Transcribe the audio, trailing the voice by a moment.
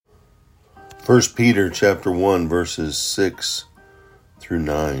First Peter chapter 1, verses 6 through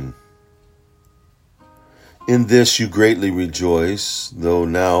 9. In this you greatly rejoice, though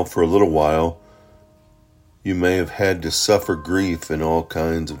now for a little while you may have had to suffer grief in all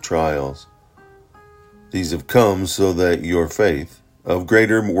kinds of trials. These have come so that your faith, of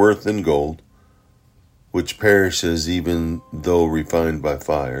greater worth than gold, which perishes even though refined by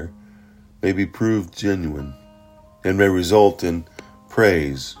fire, may be proved genuine, and may result in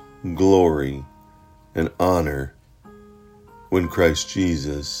praise, glory, and honor when Christ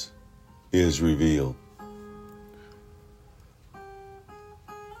Jesus is revealed.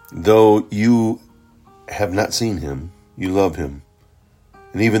 Though you have not seen him, you love him.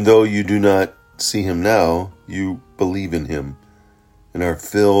 And even though you do not see him now, you believe in him and are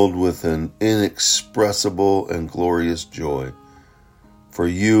filled with an inexpressible and glorious joy. For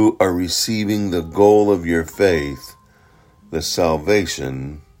you are receiving the goal of your faith, the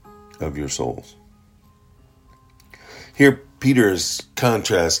salvation of your souls. Here, Peter is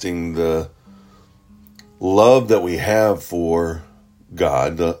contrasting the love that we have for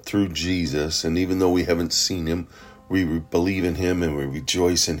God through Jesus, and even though we haven't seen him, we believe in him and we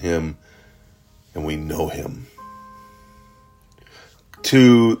rejoice in him and we know him,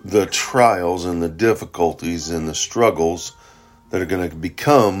 to the trials and the difficulties and the struggles that are going to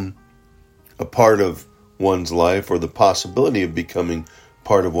become a part of one's life, or the possibility of becoming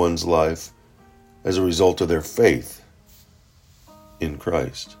part of one's life as a result of their faith in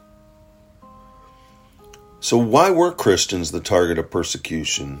Christ. So why were Christians the target of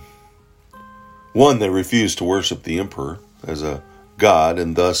persecution? One, they refused to worship the emperor as a god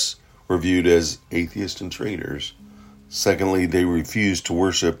and thus were viewed as atheists and traitors. Secondly, they refused to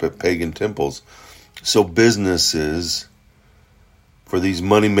worship at pagan temples. So businesses for these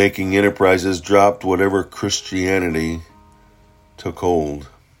money-making enterprises dropped whatever Christianity took hold.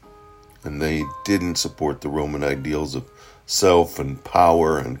 And they didn't support the Roman ideals of self and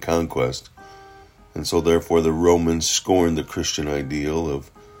power and conquest. And so therefore the Romans scorned the Christian ideal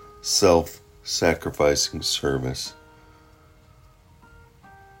of self-sacrificing service.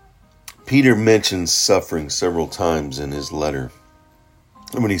 Peter mentions suffering several times in his letter.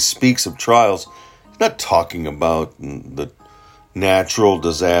 And when he speaks of trials, he's not talking about the natural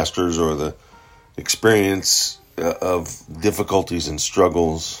disasters or the experience of difficulties and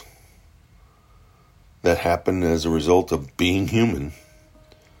struggles that happen as a result of being human.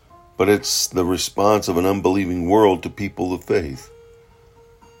 But it's the response of an unbelieving world to people of faith.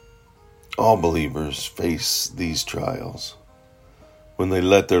 All believers face these trials when they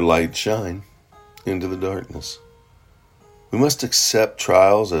let their light shine into the darkness. We must accept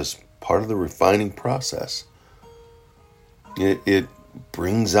trials as part of the refining process. It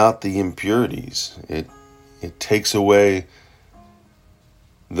brings out the impurities. It takes away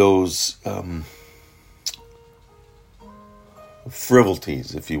those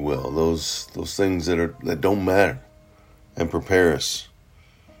frivolities, if you will, those things that don't matter, and prepare us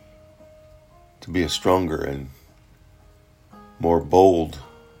to be a stronger and more bold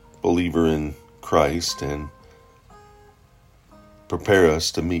believer in Christ and prepare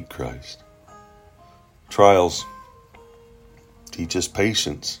us to meet Christ. Trials teach us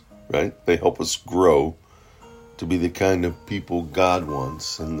patience, right? They help us grow to be the kind of people God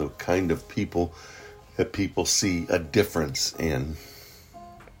wants and the kind of people that people see a difference in.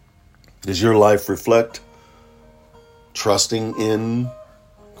 Does your life reflect trusting in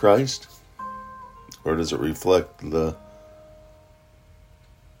Christ? Or does it reflect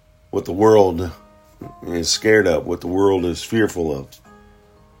what the world is scared of, what the world is fearful of?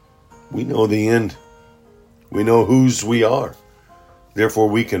 We know the end. We know whose we are. Therefore,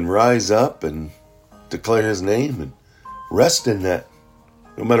 we can rise up and declare his name and rest in that.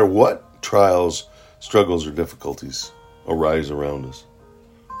 No matter what trials, struggles, or difficulties arise around us.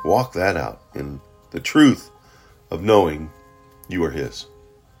 Walk that out in the truth of knowing you are his.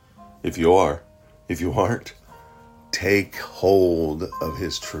 If you are, if you aren't, take hold of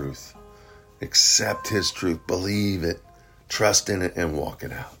his truth. Accept his truth. Believe it. Trust in it and walk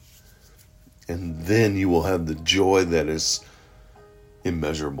it out. And then you will have the joy that is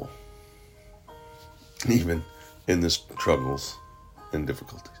immeasurable, even in the struggles and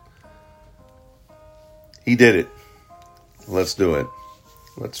difficulties. He did it. Let's do it.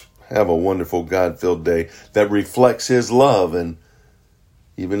 Let's have a wonderful God-filled day that reflects his love. And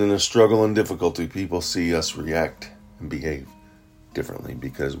even in a struggle and difficulty, people see us react and behave differently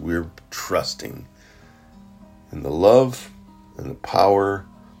because we're trusting in the love and the power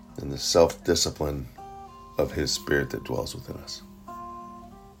and the self-discipline of his Spirit that dwells within us.